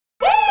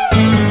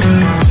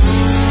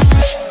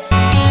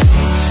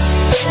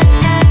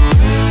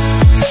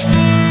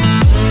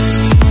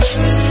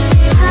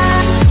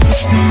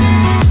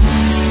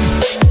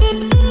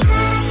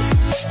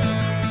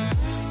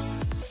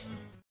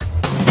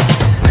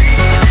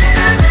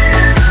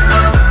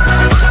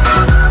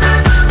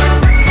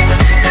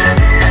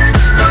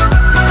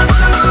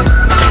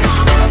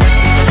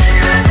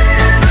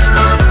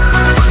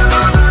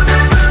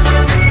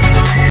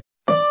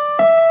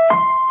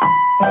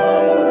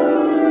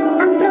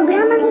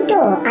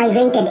Ito ay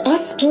rated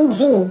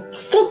SPG.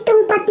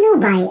 Striktong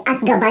patnubay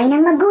at gabay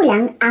ng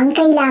magulang ang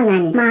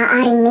kailangan.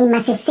 Maaaring may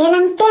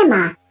masiselang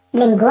tema,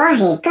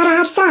 lengguwahe,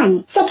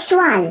 karahasan,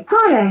 sexual,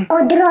 horror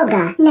o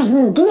droga na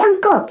hindi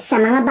angkop sa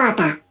mga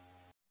bata.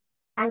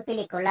 Ang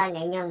pelikula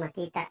nga inyong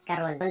makita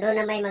karon. Kundo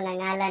na may mga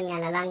ngalan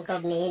nga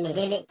nalangkob niini.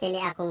 Dili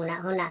kini akong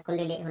huna-huna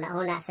kundi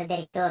huna-huna sa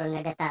direktor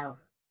nga gataw.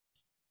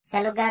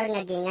 Sa lugar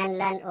nga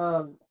ginganlan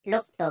og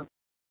Luktob.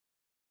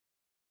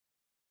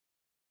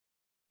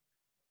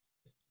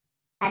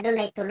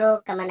 Adunay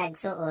tulo ka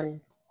managsuon.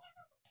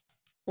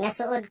 Nga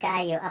suod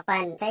kaayo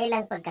apan sa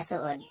ilang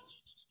pagkasuod.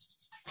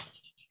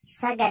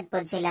 Sagad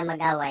pod sila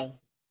mag-away.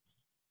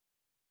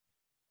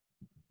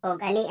 Og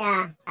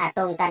ania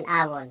atong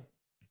tan-awon.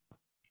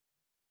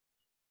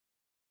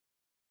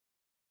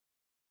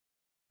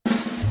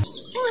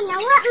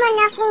 Nawa man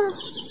akong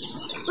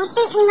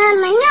puti nga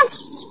manok.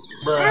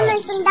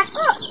 Aman sunda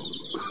ko.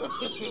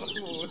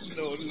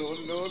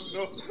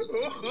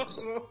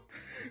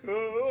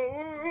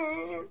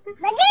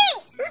 Bagi!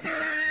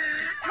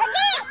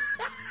 Bagi!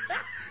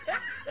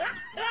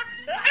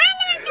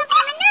 Ano ang ka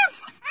manok?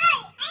 Ay!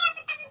 Ayaw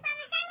ko takong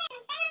pamasangin.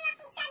 Tanong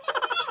akong sabi ko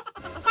rin.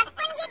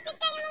 Sakpan giti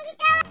ka yung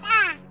gikawat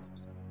ah.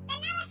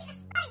 Tanawa si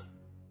osspoy.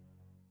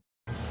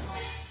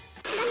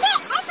 Bagi!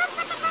 Ay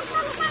pagpatakang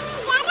pamasangin.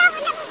 Yara,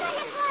 wala mo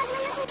doon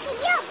manok ng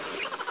sibyo.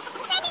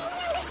 Sana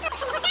inyong gusto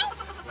sumbutay?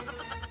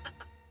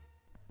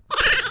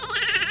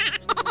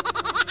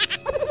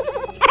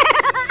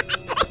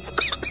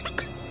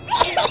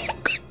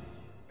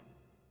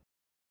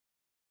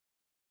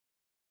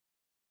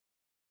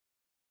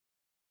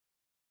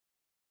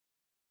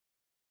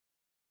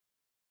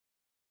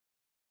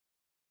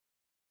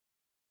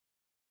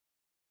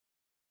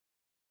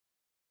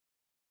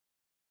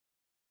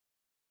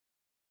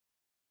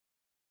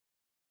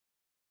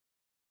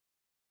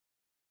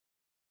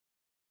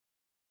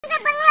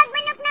 Banglag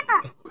manok na ko.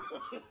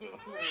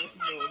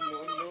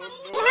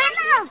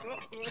 Hinapo.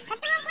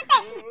 Katulog ko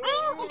tayo. Ay,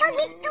 ikaw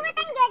dito ka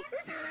tanggad.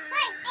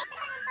 Hoy, ay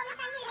katulog pa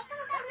masangil. Ito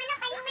mo kong manok.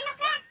 Anong manok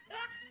na?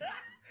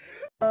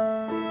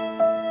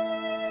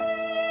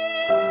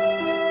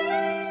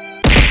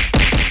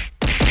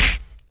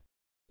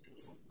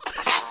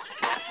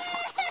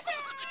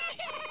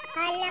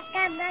 Hala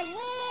ka,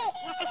 Bagi.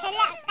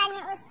 Nakasala ka ni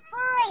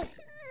osspoy.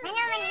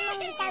 Ano man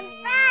imong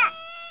gisampa?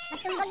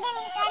 Masumbagan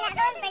ni ka na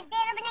doon.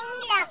 Pagtero ba ng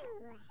hilak?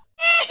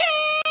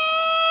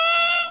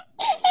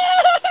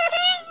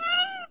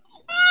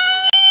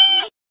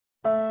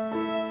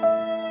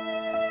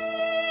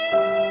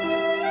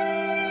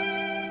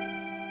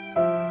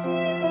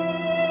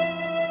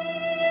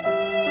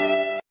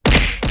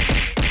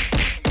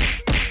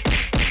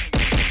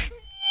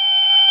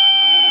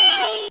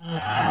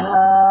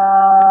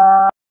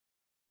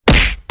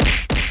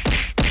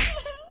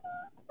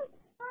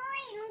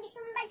 Uy, mong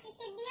gisumbag si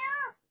Sibyo.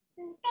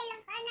 Hintay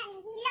lang ka na.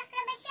 Hilak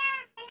na ba siya?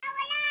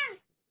 Tanawa lang.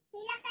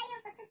 Hilak kayo.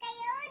 Pasok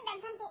kayo.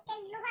 Daghan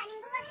kay luha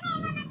ng guwag. Hey,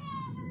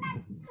 mamagisumbag.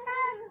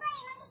 Uy,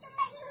 mong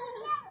gisumbag si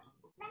Sibyo.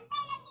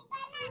 Bantay lang di ka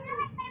na.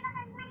 Awas para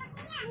makagmanok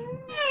niya.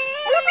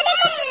 Ano pa di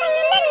ko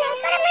kasangilan na?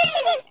 Para may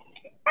sigip.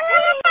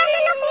 Pangawa sa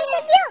manok ni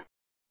Sibyo.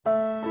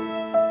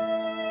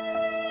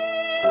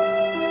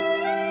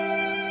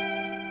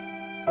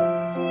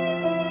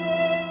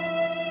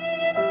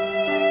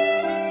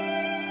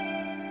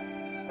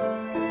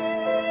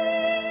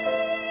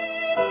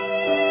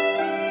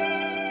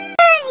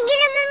 Hindi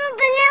naman mo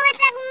bangawat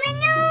sa akong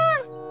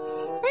manok.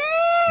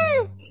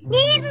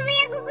 Dili pa ba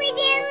ako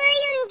pwede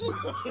awayon?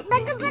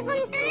 Bago pa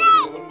kong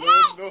tulay.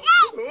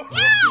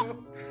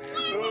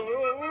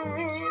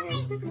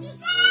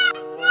 Pisat!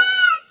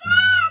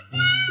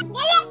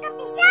 Dili ko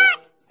pisat!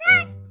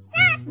 Sat!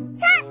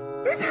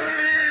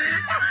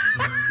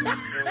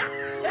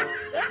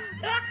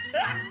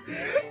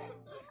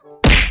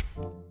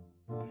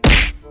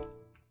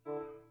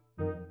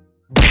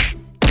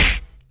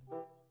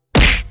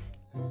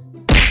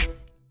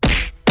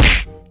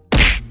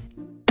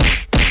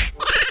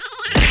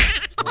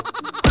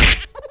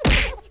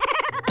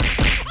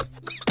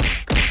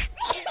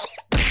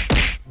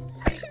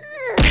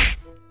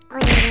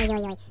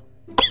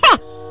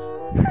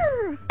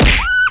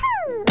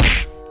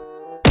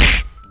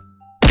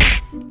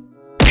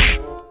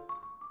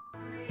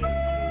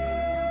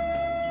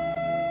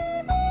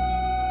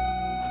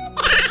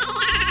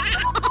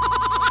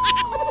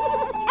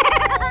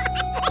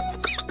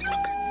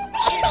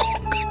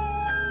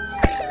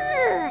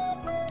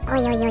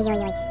 Oy.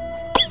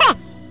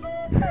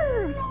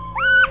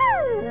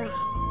 Oy.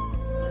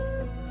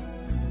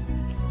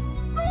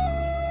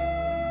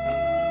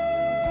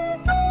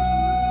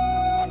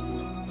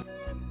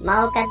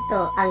 Mao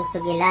kadto ang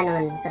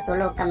sugilanon sa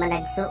tulo ka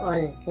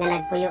managsuon nga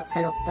nagpuyo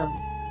sa Luktob.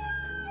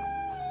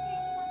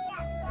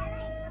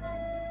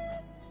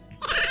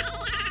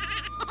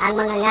 Ang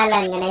mga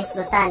ngalan nga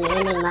naisgutan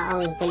niining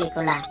maong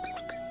pelikula.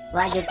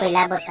 Wa gyud ko'y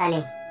labot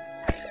ani.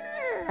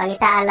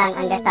 Pangitaan lang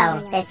ang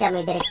gataw kay siya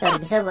may direktor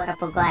gisugo ra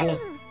pud ko ani.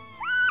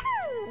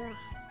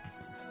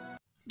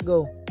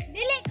 Go.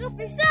 Dili ko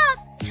pisat.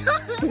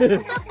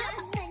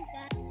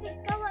 Si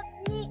kawat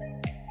ni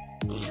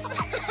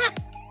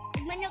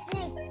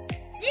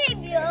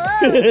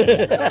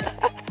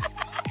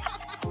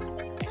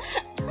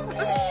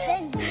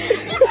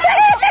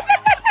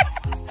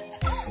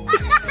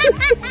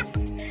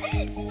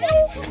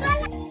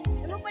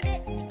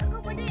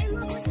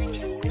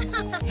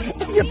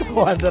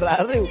Ketawa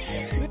derari.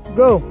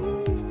 Go.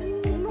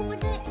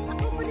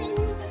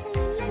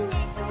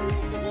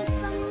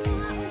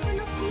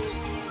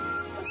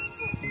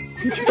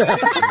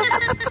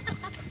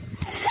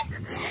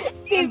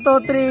 Two,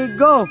 three,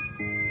 go.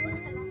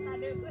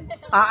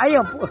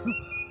 Ayaw po.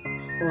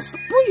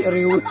 Osspoy,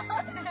 riw.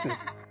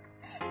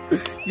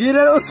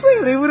 Gila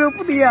osspoy, riw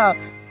po dia.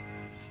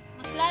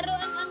 Maglaro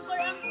ang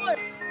angkor-angkor.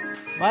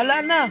 Wala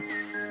na.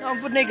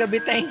 Nampun na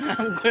gabitay ng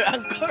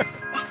angkor-angkor.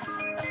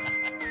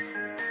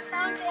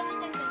 Tawag tayo ni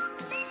Sangga.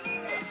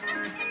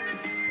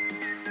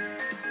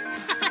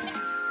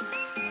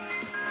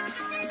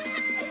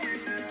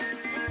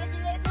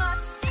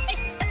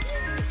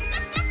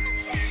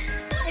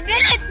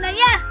 Galit na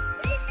ya!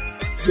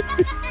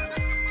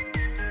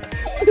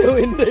 Ayaw,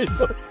 hindi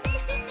no.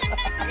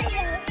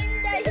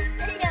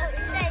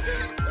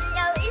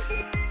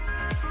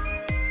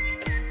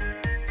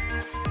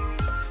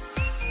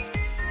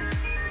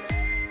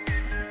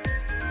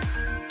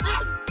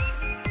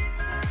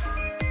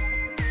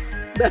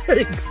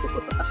 Dari ko.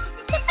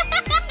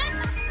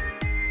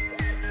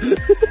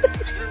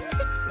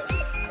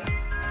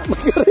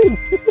 Magaling.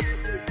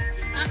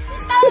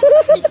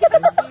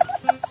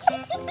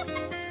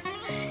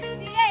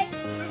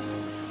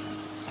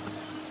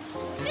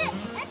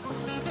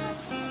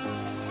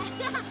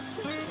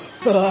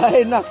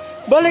 Ay na,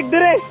 balik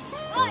dire.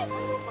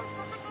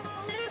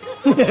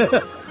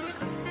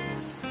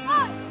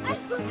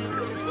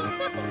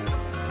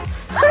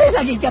 Ay,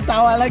 lagi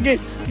katawa lagi.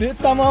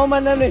 Dito mo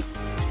man na ni.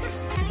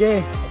 Sige.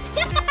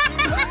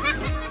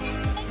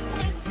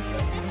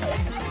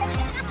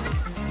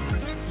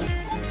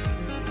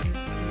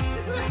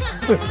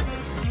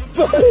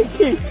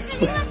 Balik.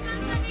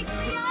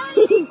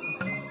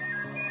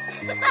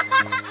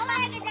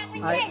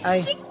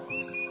 Ay.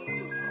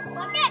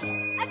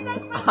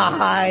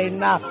 Ay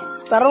na,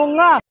 tarong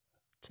nga.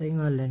 Sa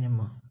ngalan ni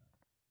mo.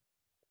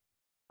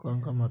 Kuang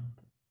kamot.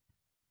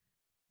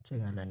 Sa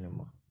ngalan ni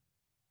mo.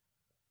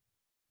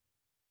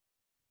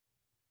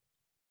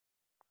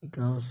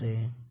 Ikaw si